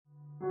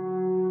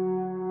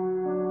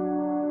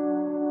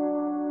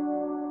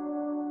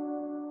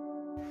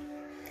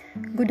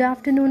Good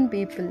afternoon,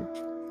 people.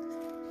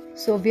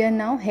 So, we are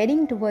now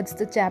heading towards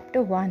the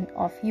chapter 1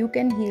 of You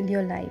Can Heal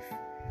Your Life.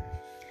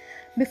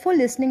 Before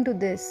listening to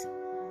this,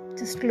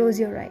 just close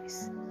your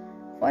eyes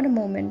for a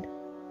moment.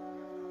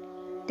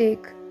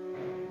 Take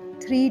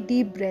 3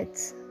 deep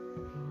breaths.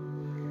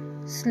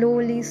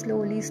 Slowly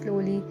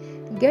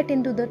get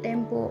into the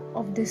tempo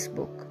of this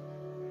book.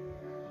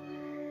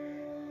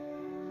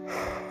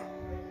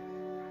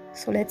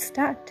 So, let's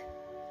start.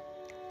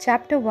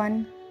 Chapter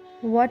 1: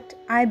 What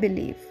I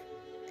Believe.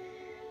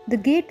 The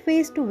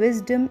gateways to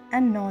wisdom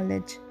and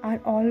knowledge are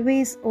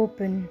always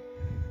open.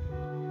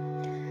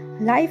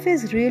 Life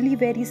is really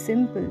very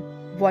simple.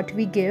 What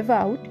we give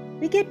out,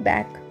 we get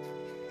back.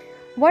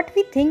 What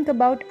we think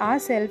about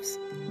ourselves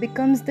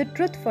becomes the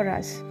truth for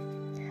us.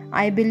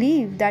 I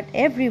believe that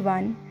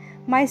everyone,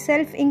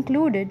 myself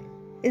included,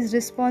 is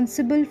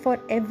responsible for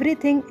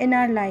everything in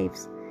our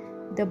lives,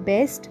 the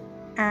best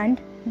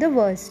and the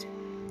worst.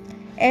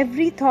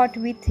 Every thought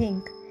we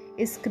think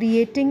is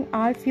creating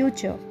our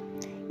future.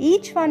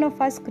 Each one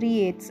of us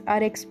creates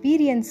our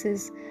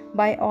experiences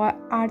by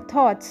our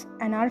thoughts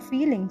and our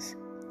feelings.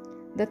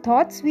 The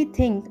thoughts we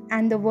think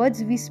and the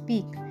words we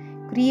speak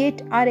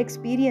create our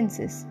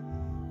experiences.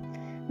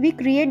 We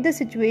create the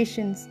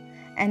situations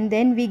and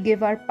then we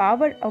give our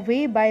power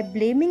away by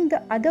blaming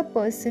the other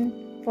person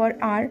for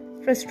our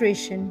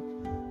frustration.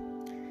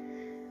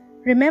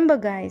 Remember,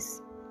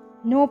 guys,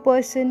 no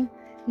person,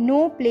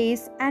 no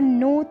place, and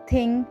no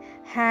thing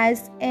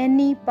has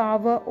any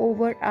power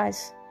over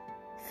us.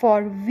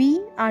 For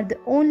we are the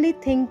only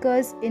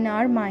thinkers in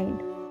our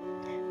mind.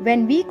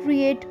 When we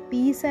create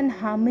peace and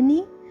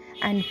harmony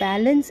and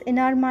balance in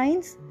our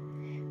minds,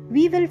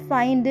 we will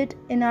find it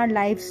in our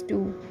lives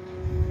too.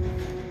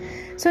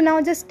 So now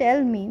just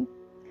tell me,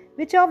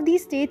 which of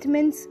these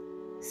statements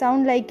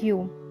sound like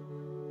you?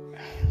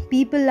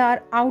 People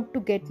are out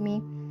to get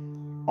me.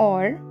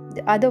 Or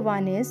the other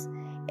one is,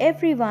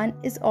 everyone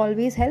is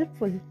always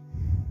helpful.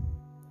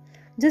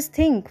 Just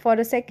think for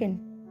a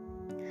second.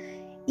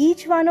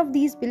 Each one of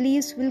these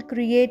beliefs will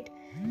create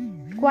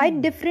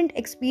quite different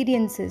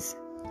experiences.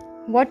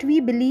 What we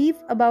believe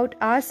about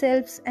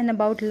ourselves and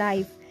about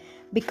life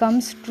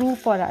becomes true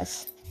for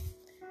us.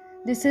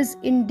 This is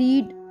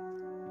indeed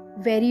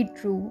very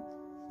true.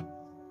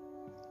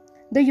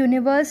 The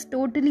universe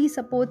totally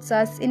supports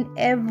us in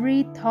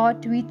every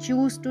thought we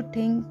choose to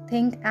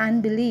think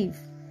and believe.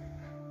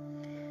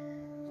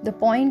 The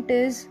point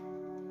is,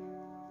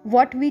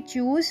 what we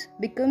choose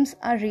becomes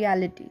our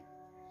reality.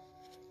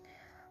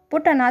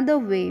 Put another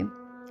way,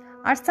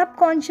 our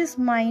subconscious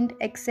mind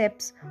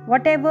accepts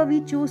whatever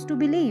we choose to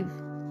believe.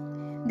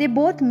 They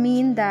both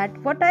mean that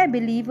what I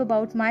believe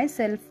about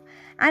myself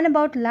and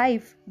about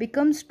life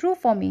becomes true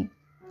for me.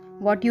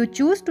 What you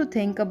choose to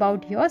think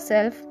about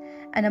yourself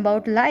and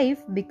about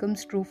life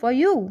becomes true for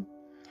you.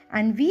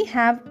 And we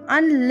have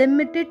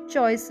unlimited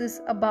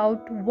choices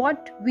about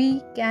what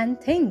we can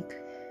think.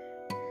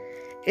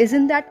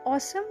 Isn't that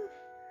awesome?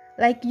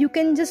 Like, you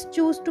can just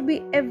choose to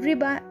be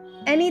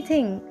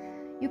anything.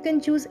 You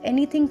can choose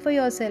anything for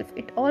yourself.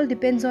 It all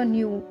depends on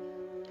you.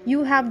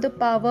 You have the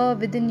power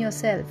within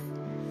yourself.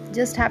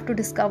 Just have to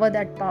discover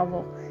that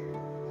power.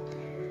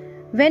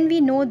 When we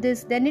know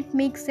this, then it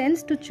makes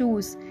sense to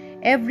choose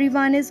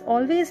everyone is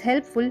always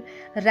helpful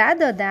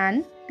rather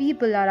than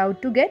people are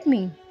out to get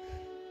me.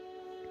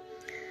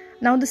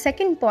 Now the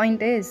second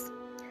point is,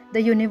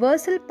 the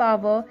universal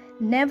power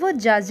never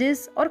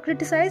judges or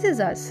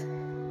criticizes us.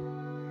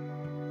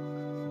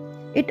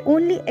 It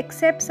only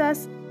accepts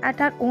us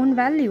at our own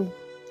value.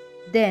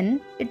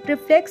 Then it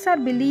reflects our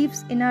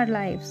beliefs in our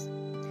lives.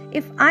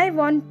 If I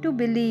want to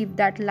believe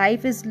that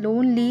life is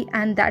lonely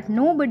and that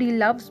nobody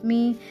loves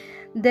me,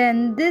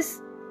 then this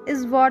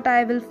is what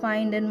I will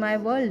find in my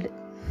world.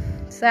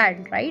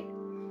 Sad, right?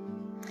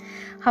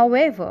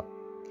 However,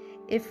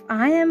 if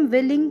I am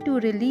willing to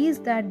release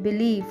that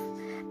belief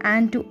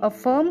and to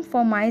affirm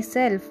for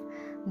myself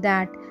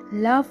that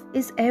love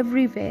is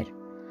everywhere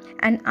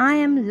and I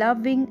am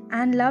loving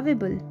and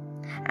lovable,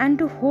 and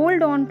to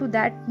hold on to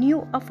that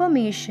new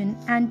affirmation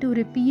and to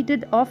repeat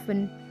it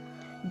often,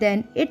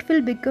 then it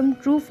will become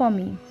true for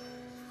me.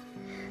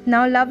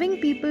 Now loving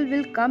people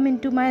will come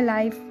into my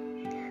life.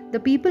 The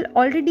people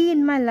already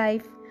in my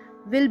life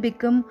will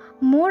become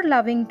more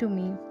loving to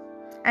me,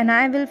 and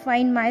I will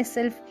find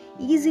myself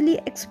easily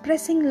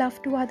expressing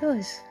love to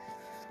others.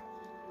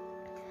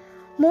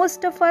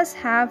 Most of us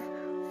have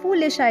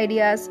foolish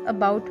ideas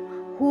about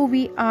who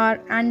we are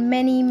and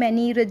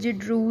many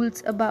rigid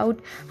rules about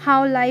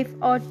how life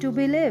ought to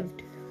be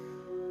lived.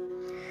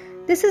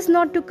 This is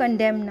not to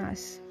condemn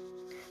us,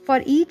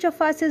 for each of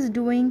us is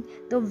doing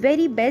the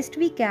very best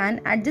we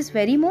can at this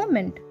very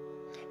moment.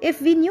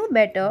 If we knew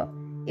better,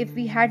 if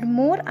we had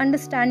more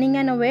understanding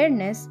and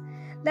awareness,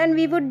 then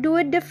we would do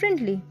it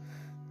differently.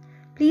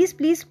 Please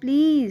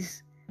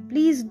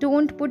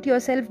don't put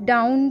yourself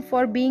down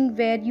for being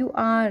where you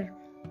are.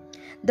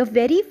 The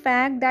very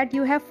fact that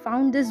you have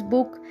found this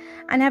book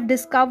and have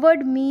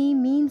discovered me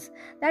means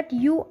that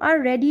you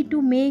are ready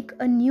to make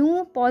a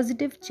new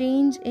positive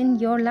change in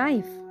your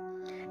life.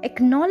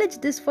 Acknowledge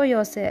this for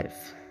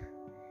yourself.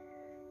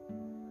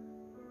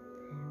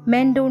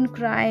 Men don't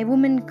cry,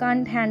 women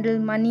can't handle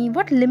money.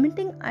 What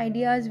limiting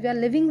ideas we are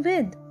living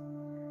with?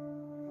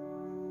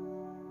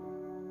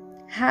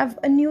 Have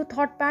a new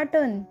thought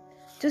pattern.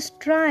 Just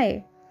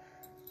try.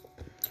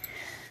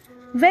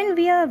 When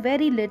we are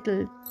very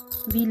little,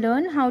 we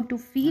learn how to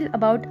feel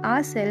about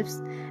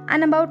ourselves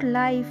and about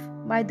life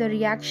by the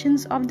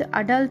reactions of the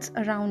adults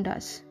around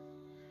us.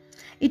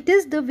 It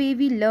is the way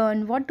we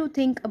learn what to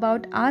think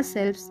about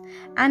ourselves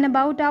and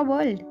about our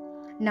world.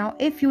 Now,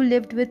 if you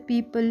lived with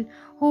people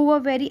who were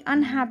very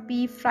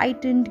unhappy,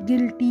 frightened,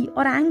 guilty,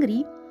 or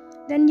angry,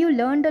 then you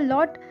learned a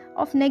lot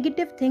of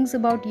negative things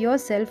about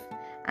yourself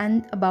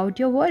and about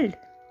your world.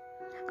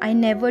 I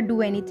never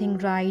do anything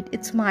right.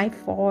 It's my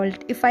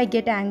fault. If I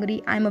get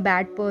angry, I'm a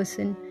bad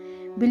person.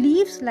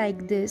 Beliefs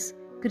like this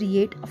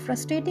create a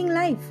frustrating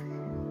life.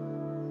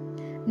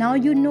 Now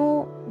you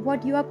know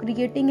what you are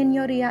creating in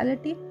your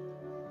reality.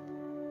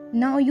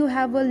 Now you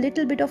have a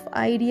little bit of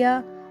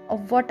idea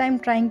of what I'm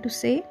trying to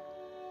say.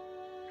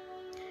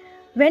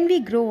 When we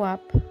grow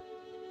up,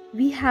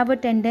 we have a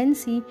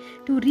tendency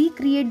to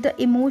recreate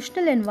the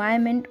emotional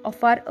environment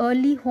of our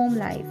early home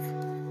life.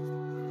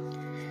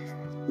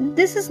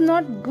 This is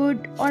not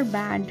good or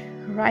bad,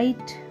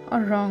 right or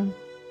wrong.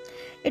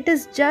 It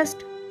is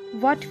just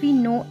what we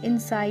know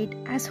inside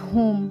as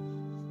home.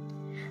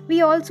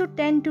 We also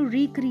tend to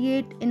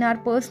recreate in our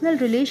personal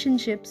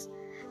relationships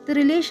the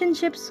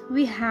relationships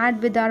we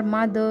had with our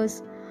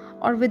mothers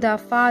or with our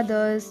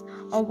fathers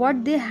or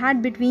what they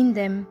had between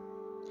them.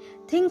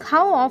 Think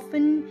how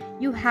often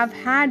you have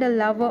had a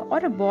lover or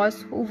a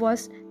boss who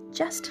was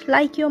just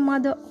like your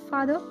mother or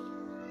father.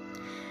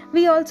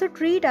 We also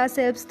treat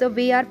ourselves the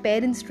way our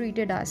parents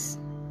treated us.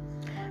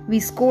 We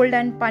scold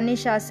and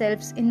punish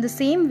ourselves in the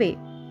same way.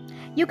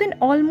 You can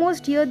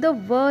almost hear the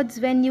words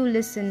when you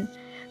listen.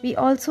 We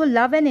also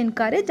love and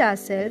encourage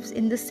ourselves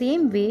in the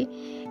same way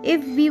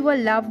if we were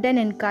loved and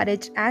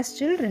encouraged as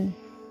children.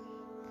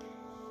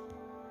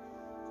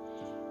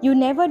 You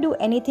never do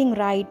anything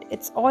right.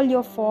 It's all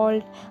your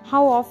fault.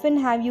 How often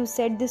have you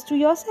said this to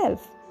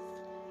yourself?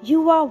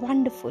 You are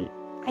wonderful.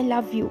 I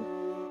love you.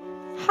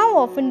 How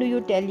often do you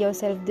tell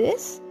yourself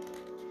this?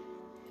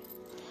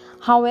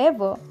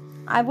 However,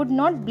 I would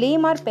not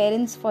blame our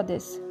parents for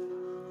this.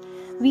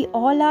 We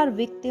all are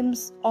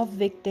victims of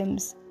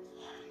victims,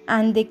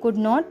 and they could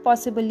not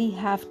possibly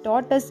have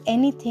taught us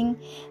anything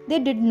they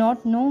did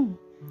not know.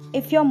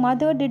 If your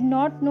mother did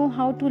not know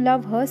how to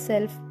love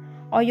herself,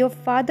 or your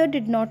father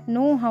did not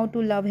know how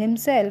to love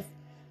himself,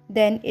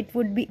 then it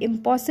would be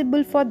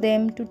impossible for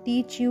them to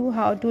teach you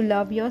how to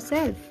love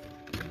yourself.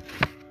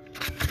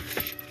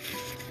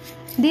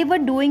 They were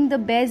doing the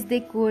best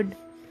they could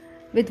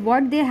with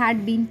what they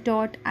had been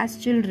taught as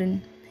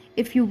children.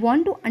 If you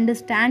want to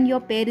understand your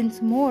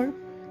parents more,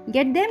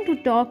 get them to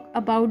talk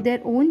about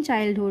their own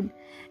childhood,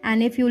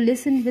 and if you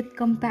listen with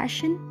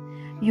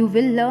compassion, you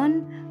will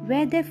learn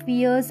where their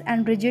fears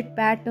and rigid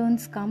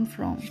patterns come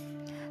from.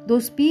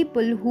 Those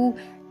people who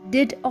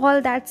did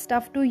all that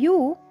stuff to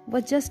you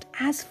were just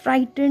as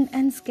frightened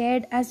and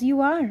scared as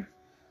you are.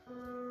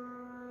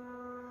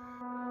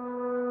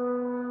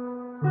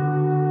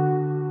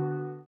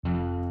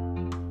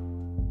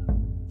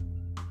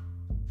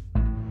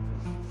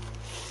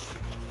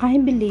 I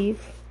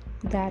believe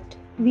that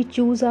we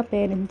choose our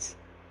parents.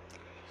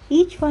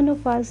 Each one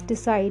of us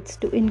decides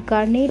to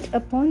incarnate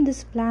upon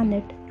this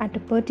planet at a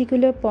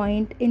particular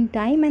point in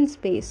time and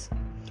space.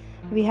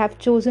 We have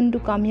chosen to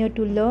come here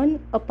to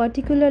learn a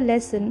particular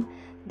lesson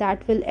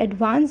that will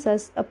advance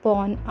us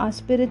upon our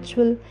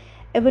spiritual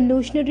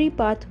evolutionary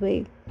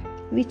pathway.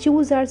 We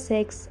choose our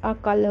sex, our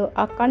color,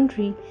 our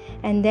country,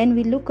 and then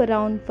we look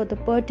around for the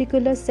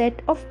particular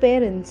set of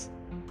parents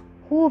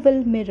who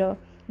will mirror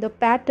the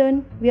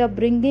pattern we are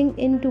bringing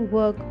into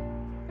work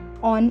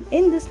on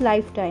in this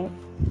lifetime.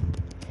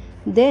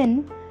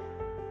 Then,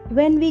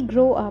 when we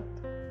grow up,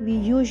 we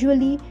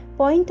usually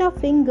point our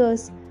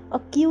fingers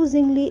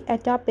accusingly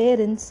at our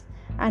parents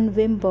and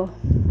whimper,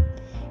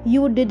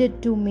 "You did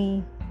it to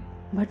me."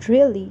 But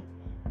really,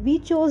 we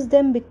chose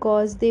them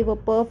because they were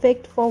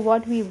perfect for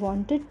what we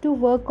wanted to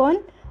work on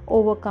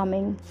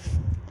overcoming.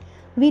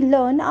 We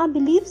learn our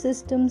belief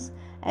systems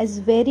as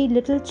very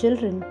little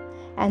children,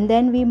 and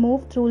then we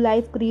move through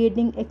life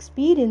creating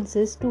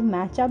experiences to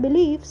match our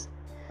beliefs.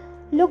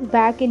 Look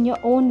back in your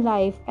own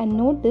life and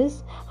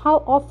notice how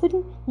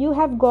often you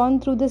have gone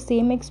through the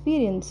same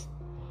experience.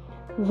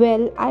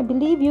 Well, I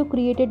believe you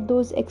created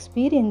those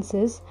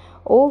experiences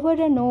over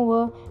and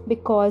over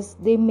because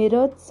they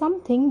mirrored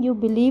something you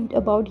believed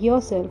about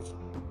yourself.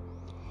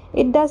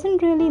 It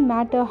doesn't really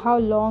matter how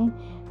long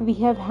we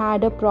have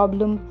had a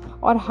problem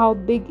or how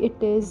big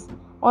it is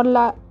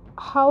or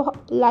how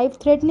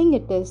life-threatening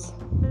it is.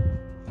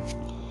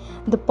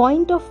 The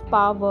point of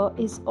power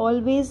is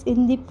always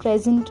in the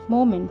present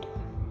moment.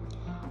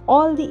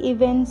 All the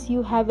events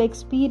you have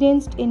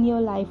experienced in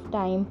your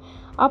lifetime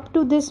up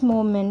to this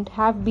moment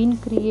have been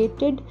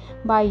created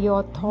by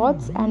your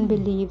thoughts and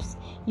beliefs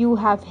you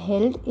have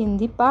held in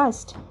the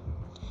past.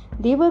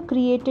 They were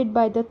created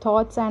by the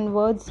thoughts and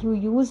words you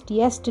used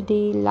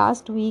yesterday,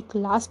 last week,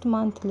 last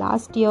month,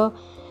 last year,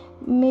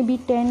 maybe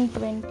 10,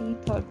 20,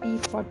 30,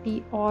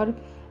 40, or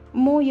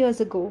more years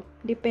ago,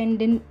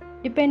 depending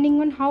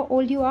on how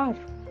old you are.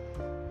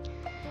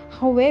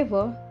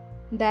 However,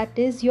 that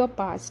is your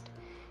past.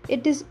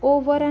 It is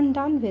over and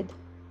done with.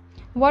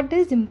 What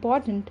is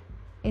important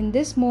in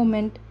this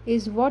moment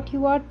is what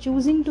you are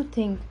choosing to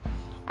think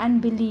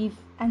and believe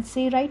and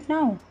say right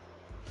now.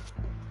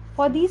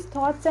 For these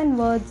thoughts and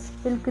words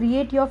will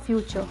create your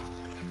future.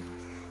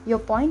 Your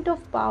point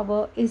of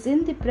power is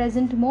in the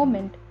present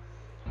moment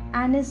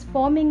and is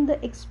forming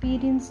the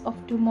experience of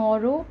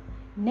tomorrow,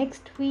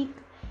 next week,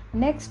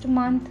 next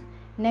month,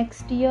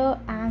 next year,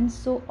 and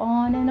so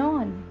on and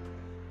on.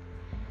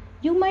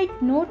 You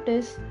might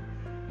notice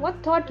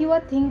what thought you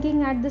are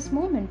thinking at this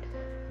moment.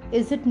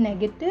 Is it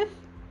negative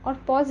or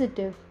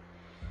positive?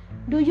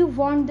 Do you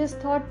want this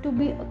thought to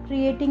be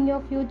creating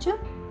your future?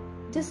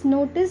 Just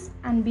notice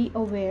and be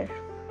aware.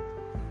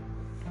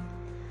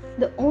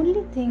 The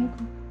only thing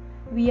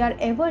we are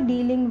ever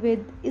dealing with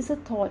is a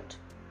thought,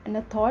 and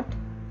a thought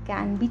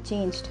can be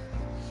changed.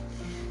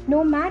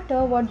 No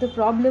matter what the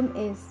problem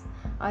is,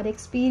 our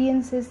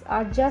experiences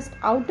are just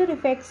outer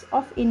effects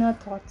of inner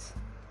thoughts.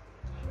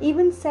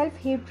 Even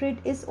self-hatred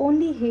is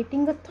only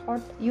hating a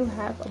thought you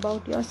have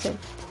about yourself.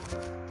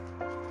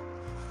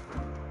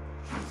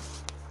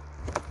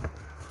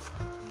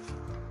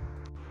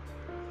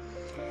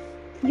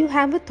 You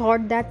have a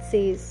thought that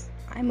says,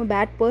 I'm a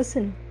bad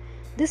person.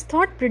 This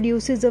thought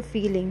produces a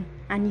feeling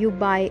and you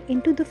buy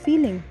into the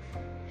feeling.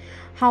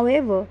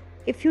 However,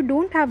 if you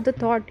don't have the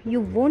thought,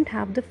 you won't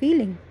have the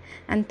feeling,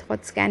 and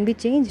thoughts can be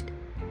changed.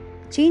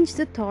 Change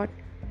the thought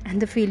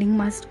and the feeling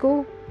must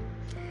go.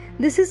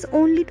 This is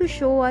only to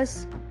show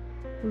us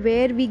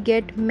where we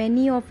get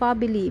many of our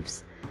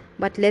beliefs.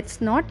 But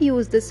let's not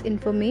use this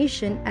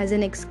information as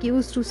an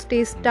excuse to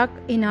stay stuck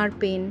in our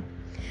pain.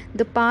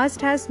 The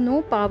past has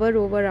no power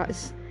over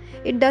us.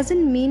 It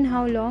doesn't mean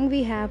how long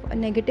we have a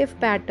negative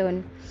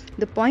pattern.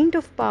 The point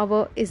of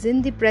power is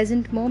in the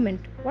present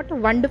moment. What a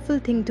wonderful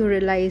thing to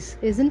realize,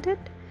 isn't it?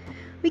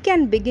 We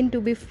can begin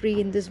to be free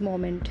in this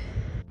moment.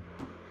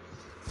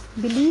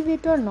 Believe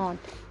it or not,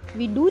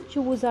 we do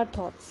choose our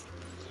thoughts.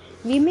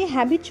 We may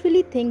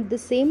habitually think the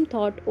same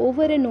thought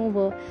over and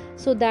over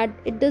so that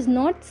it does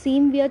not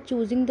seem we are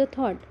choosing the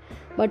thought,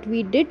 but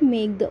we did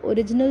make the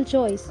original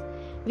choice.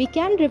 We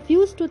can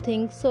refuse to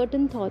think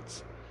certain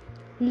thoughts.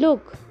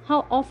 Look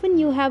how often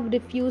you have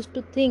refused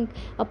to think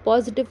a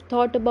positive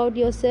thought about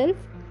yourself.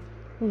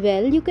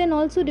 Well, you can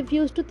also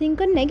refuse to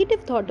think a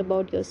negative thought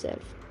about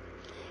yourself.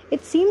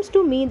 It seems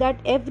to me that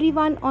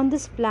everyone on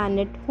this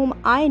planet whom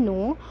I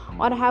know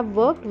or have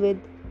worked with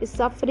is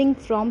suffering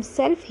from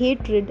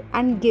self-hatred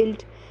and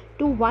guilt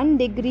to one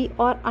degree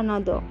or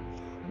another.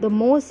 The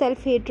more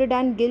self-hatred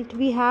and guilt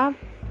we have,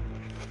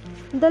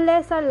 the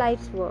less our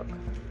lives work.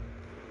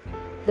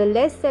 The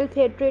less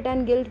self-hatred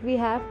and guilt we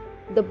have,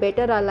 the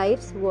better our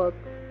lives work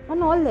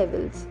on all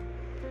levels.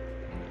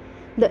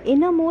 The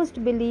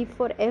innermost belief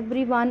for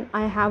everyone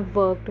I have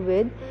worked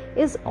with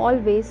is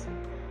always,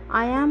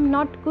 I am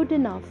not good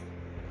enough.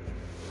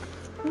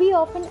 We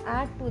often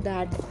add to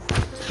that,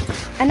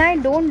 and I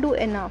don't do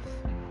enough,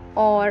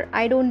 or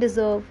I don't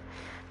deserve.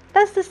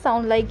 Does this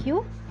sound like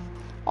you?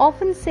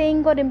 Often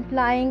saying or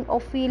implying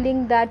or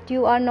feeling that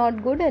you are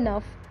not good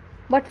enough.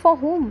 But for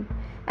whom?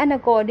 And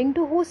according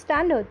to whose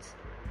standards?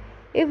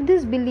 If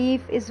this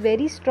belief is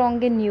very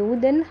strong in you,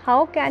 then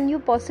how can you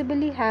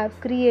possibly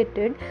have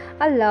created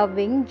a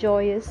loving,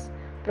 joyous,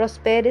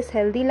 prosperous,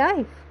 healthy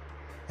life?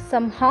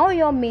 Somehow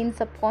your main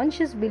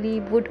subconscious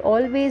belief would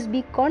always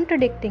be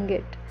contradicting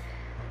it.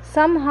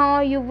 Somehow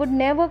you would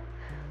never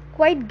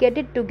quite get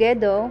it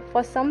together,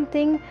 for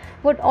something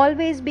would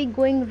always be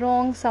going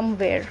wrong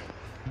somewhere.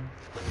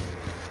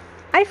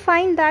 I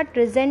find that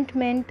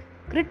resentment,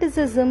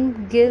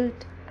 criticism,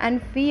 guilt,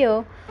 and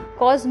fear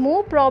cause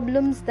more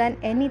problems than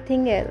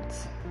anything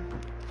else.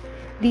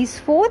 These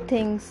four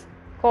things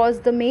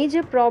cause the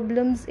major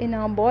problems in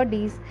our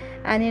bodies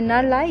and in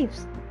our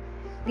lives.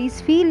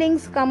 These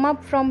feelings come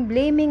up from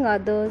blaming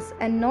others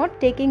and not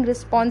taking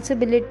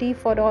responsibility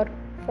for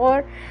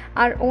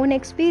our own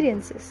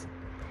experiences.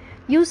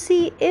 You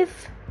see,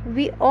 if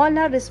we all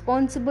are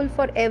responsible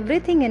for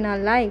everything in our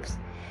lives,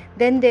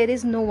 then there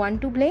is no one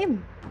to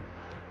blame.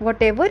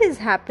 Whatever is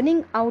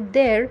happening out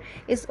there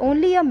is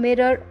only a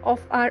mirror of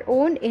our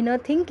own inner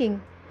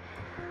thinking.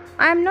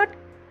 I am not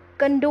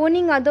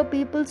condoning other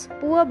people's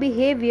poor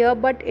behavior,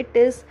 but it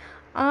is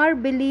our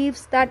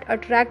beliefs that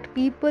attract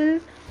people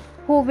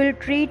who will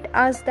treat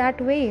us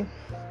that way.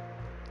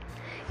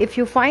 If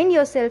you find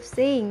yourself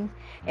saying,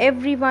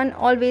 everyone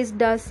always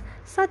does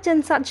such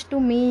and such to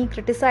me,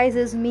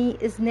 criticizes me,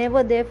 is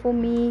never there for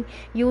me,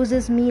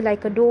 uses me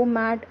like a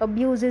doormat,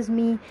 abuses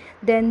me,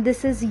 then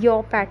this is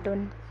your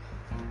pattern.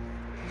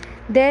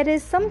 There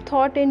is some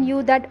thought in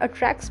you that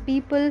attracts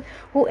people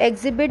who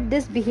exhibit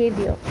this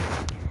behavior.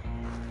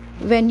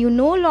 When you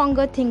no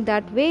longer think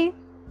that way,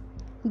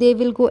 they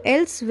will go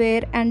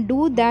elsewhere and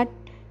do that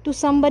to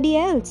somebody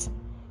else.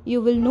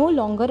 you will no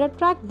longer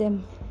attract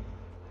them.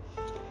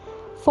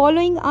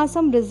 Following are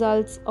some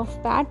results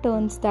of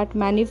patterns that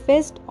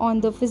manifest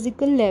on the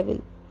physical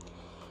level.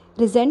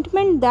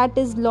 Resentment that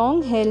is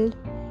long held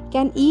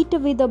can eat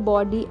away the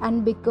body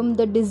and become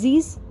the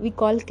disease we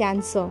call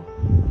cancer.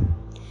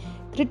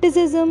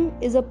 Criticism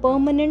is a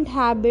permanent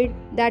habit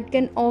that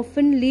can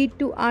often lead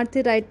to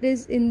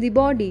arthritis in the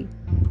body.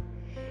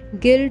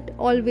 Guilt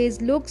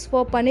always looks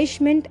for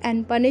punishment,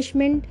 and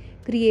punishment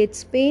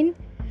creates pain.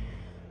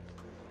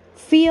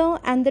 Fear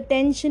and the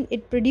tension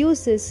it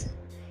produces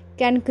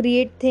can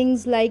create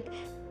things like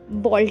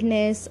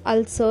baldness,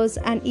 ulcers,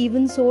 and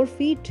even sore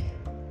feet.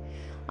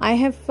 I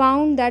have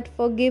found that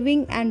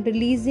forgiving and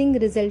releasing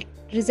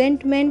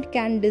resentment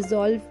can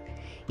dissolve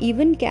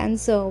even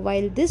cancer.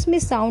 While this may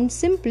sound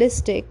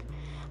simplistic,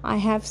 I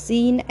have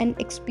seen and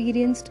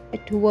experienced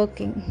it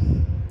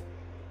working.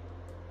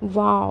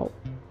 Wow.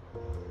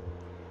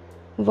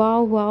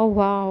 Wow, wow,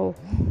 wow.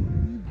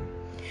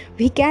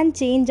 We can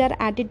change our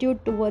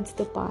attitude towards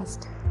the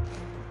past.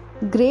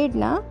 Great,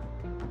 na?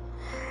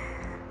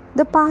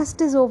 The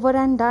past is over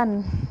and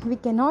done. We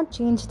cannot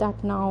change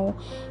that now.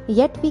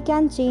 Yet we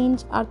can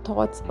change our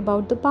thoughts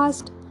about the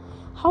past.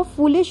 How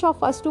foolish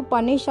of us to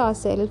punish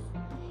ourselves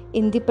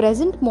in the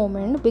present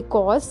moment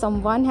because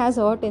someone has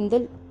hurt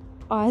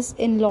us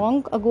in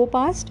long ago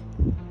past.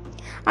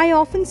 I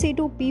often say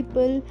to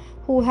people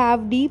who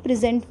have deep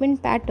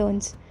resentment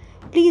patterns,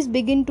 please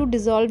begin to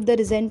dissolve the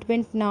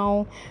resentment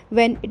now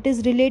when it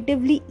is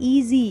relatively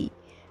easy.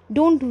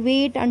 Don't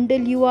wait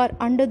until you are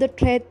under the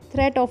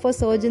threat of a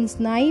surgeon's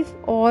knife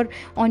or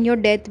on your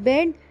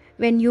deathbed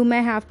when you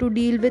may have to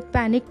deal with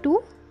panic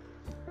too.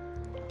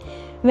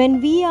 When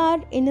we are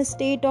in a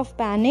state of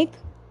panic,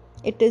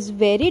 it is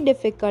very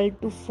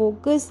difficult to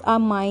focus our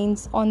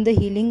minds on the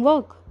healing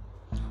work.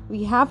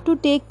 We have to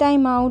take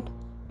time out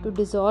to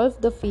dissolve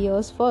the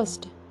fears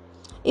first.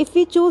 If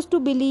we choose to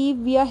believe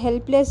we are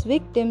helpless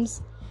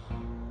victims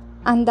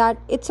and that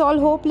it's all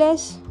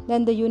hopeless,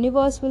 then the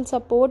universe will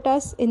support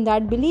us in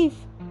that belief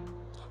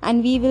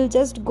and we will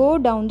just go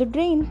down the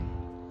drain.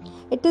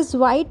 It is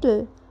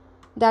vital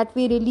that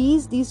we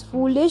release these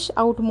foolish,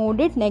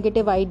 outmoded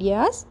negative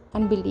ideas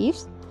and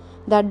beliefs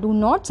that do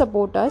not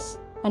support us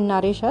and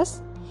nourish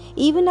us.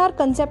 Even our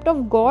concept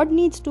of God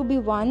needs to be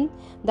one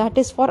that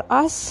is for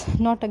us,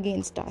 not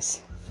against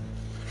us.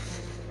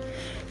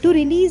 To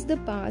release the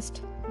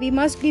past, we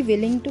must be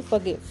willing to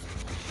forgive.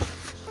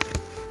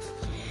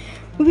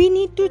 We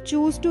need to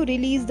choose to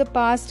release the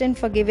past and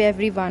forgive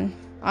everyone,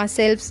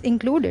 ourselves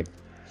included.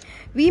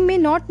 We may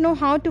not know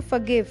how to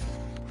forgive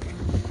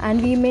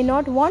and we may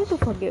not want to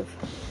forgive,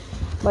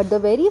 but the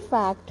very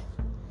fact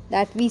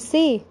that we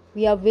say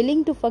we are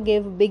willing to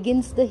forgive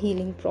begins the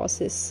healing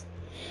process.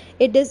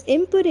 It is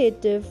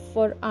imperative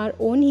for our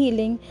own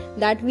healing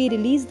that we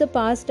release the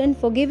past and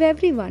forgive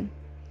everyone.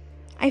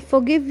 I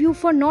forgive you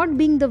for not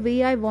being the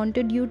way I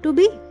wanted you to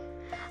be.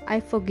 I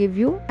forgive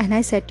you and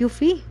I set you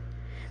free.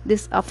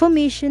 This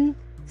affirmation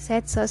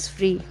sets us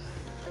free.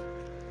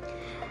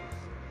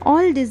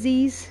 All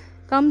disease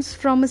comes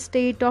from a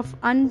state of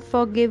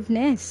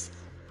unforgiveness.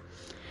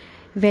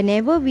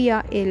 Whenever we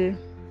are ill,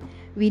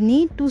 we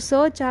need to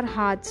search our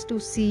hearts to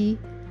see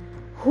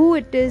who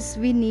it is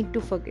we need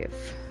to forgive.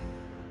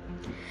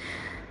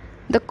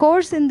 The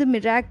Course in the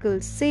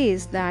Miracles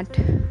says that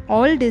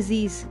all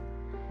disease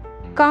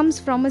comes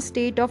from a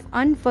state of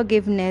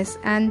unforgiveness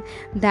and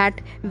that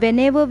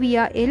whenever we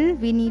are ill,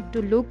 we need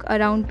to look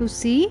around to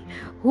see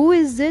who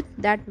is it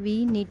that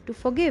we need to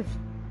forgive.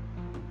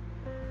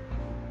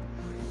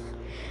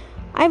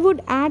 I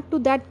would add to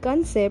that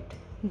concept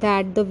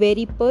that the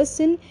very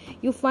person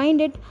you find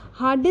it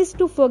hardest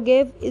to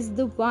forgive is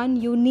the one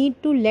you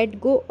need to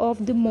let go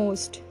of the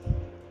most.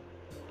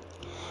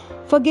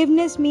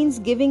 Forgiveness means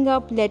giving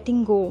up,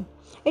 letting go.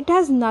 It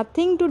has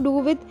nothing to do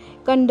with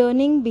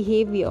condoning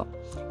behavior.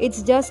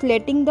 It's just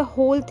letting the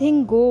whole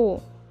thing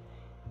go.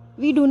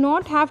 We do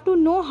not have to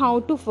know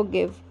how to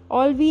forgive.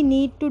 All we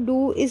need to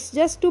do is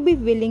just to be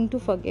willing to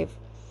forgive.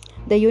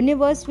 The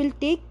universe will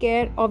take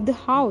care of the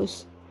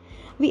house.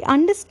 We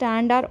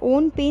understand our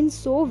own pain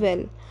so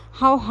well.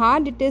 How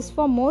hard it is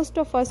for most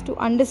of us to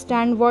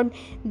understand what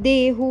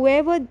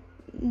whoever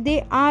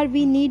they are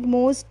we need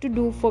most to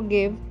do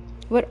forgive,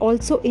 were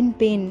also in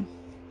pain.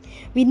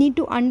 We need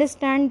to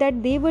understand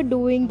that they were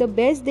doing the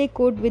best they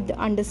could with the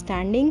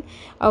understanding,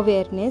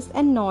 awareness,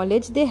 and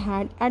knowledge they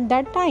had at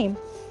that time.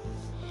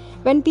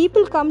 When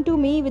people come to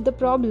me with a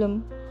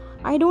problem,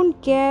 I don't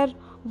care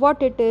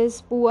what it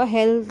is: poor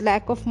health,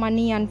 lack of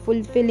money,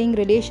 unfulfilling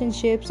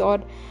relationships,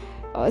 or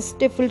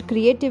stifled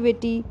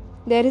creativity.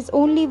 There is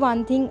only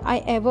one thing I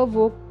ever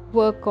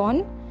work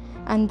on,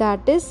 and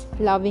that is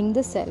loving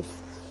the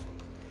self.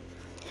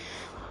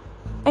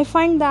 I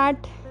find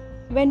that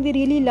when we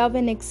really love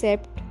and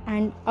accept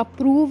and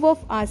approve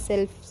of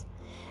ourselves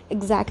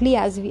exactly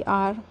as we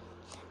are,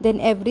 then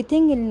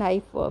everything in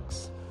life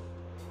works.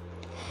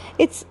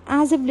 It's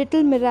as if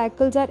little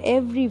miracles are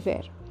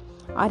everywhere.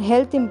 Our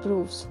health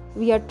improves,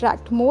 we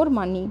attract more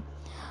money,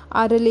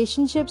 our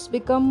relationships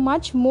become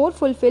much more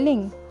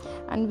fulfilling,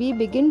 and we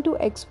begin to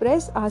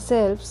express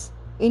ourselves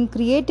in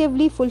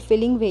creatively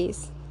fulfilling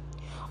ways.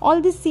 All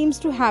this seems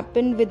to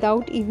happen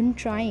without even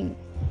trying.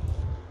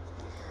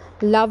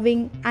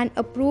 Loving and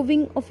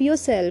approving of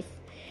yourself,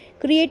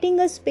 creating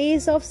a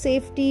space of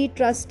safety,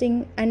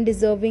 trusting and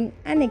deserving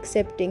and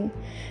accepting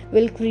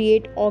will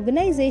create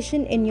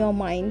organization in your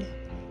mind,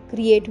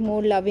 create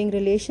more loving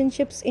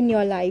relationships in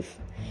your life,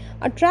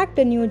 attract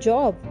a new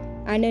job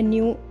and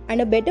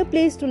a better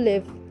place to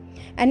live,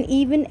 and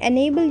even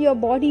enable your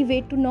body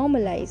weight to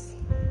normalize.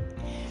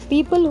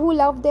 People who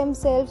love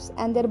themselves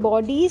and their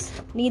bodies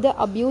neither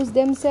abuse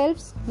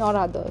themselves nor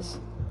others.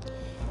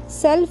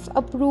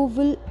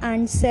 Self-approval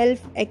and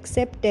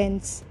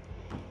self-acceptance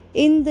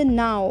in the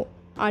now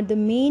are the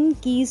main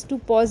keys to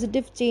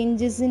positive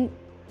changes in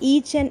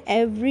each and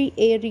every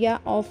area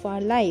of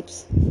our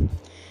lives.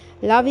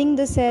 Loving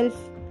the self,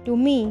 to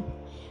me,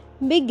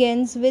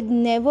 begins with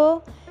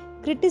never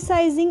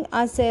criticizing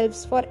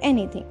ourselves for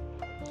anything.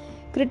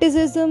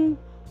 Criticism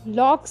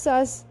locks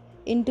us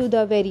into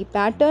the very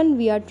pattern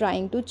we are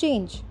trying to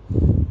change.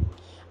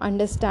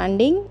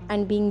 Understanding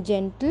and being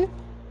gentle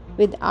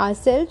with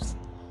ourselves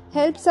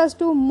helps us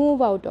to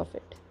move out of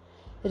it.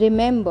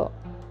 Remember,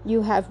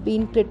 you have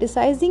been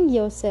criticizing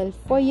yourself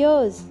for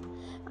years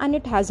and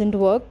it hasn't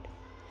worked.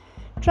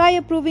 Try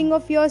approving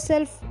of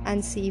yourself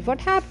and see what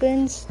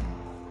happens.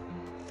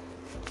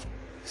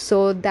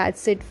 So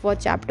that's it for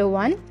chapter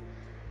 1.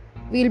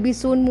 We'll be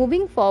soon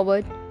moving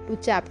forward to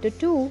chapter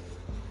 2.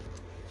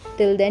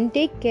 Till then,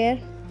 take care.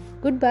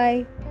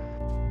 Goodbye.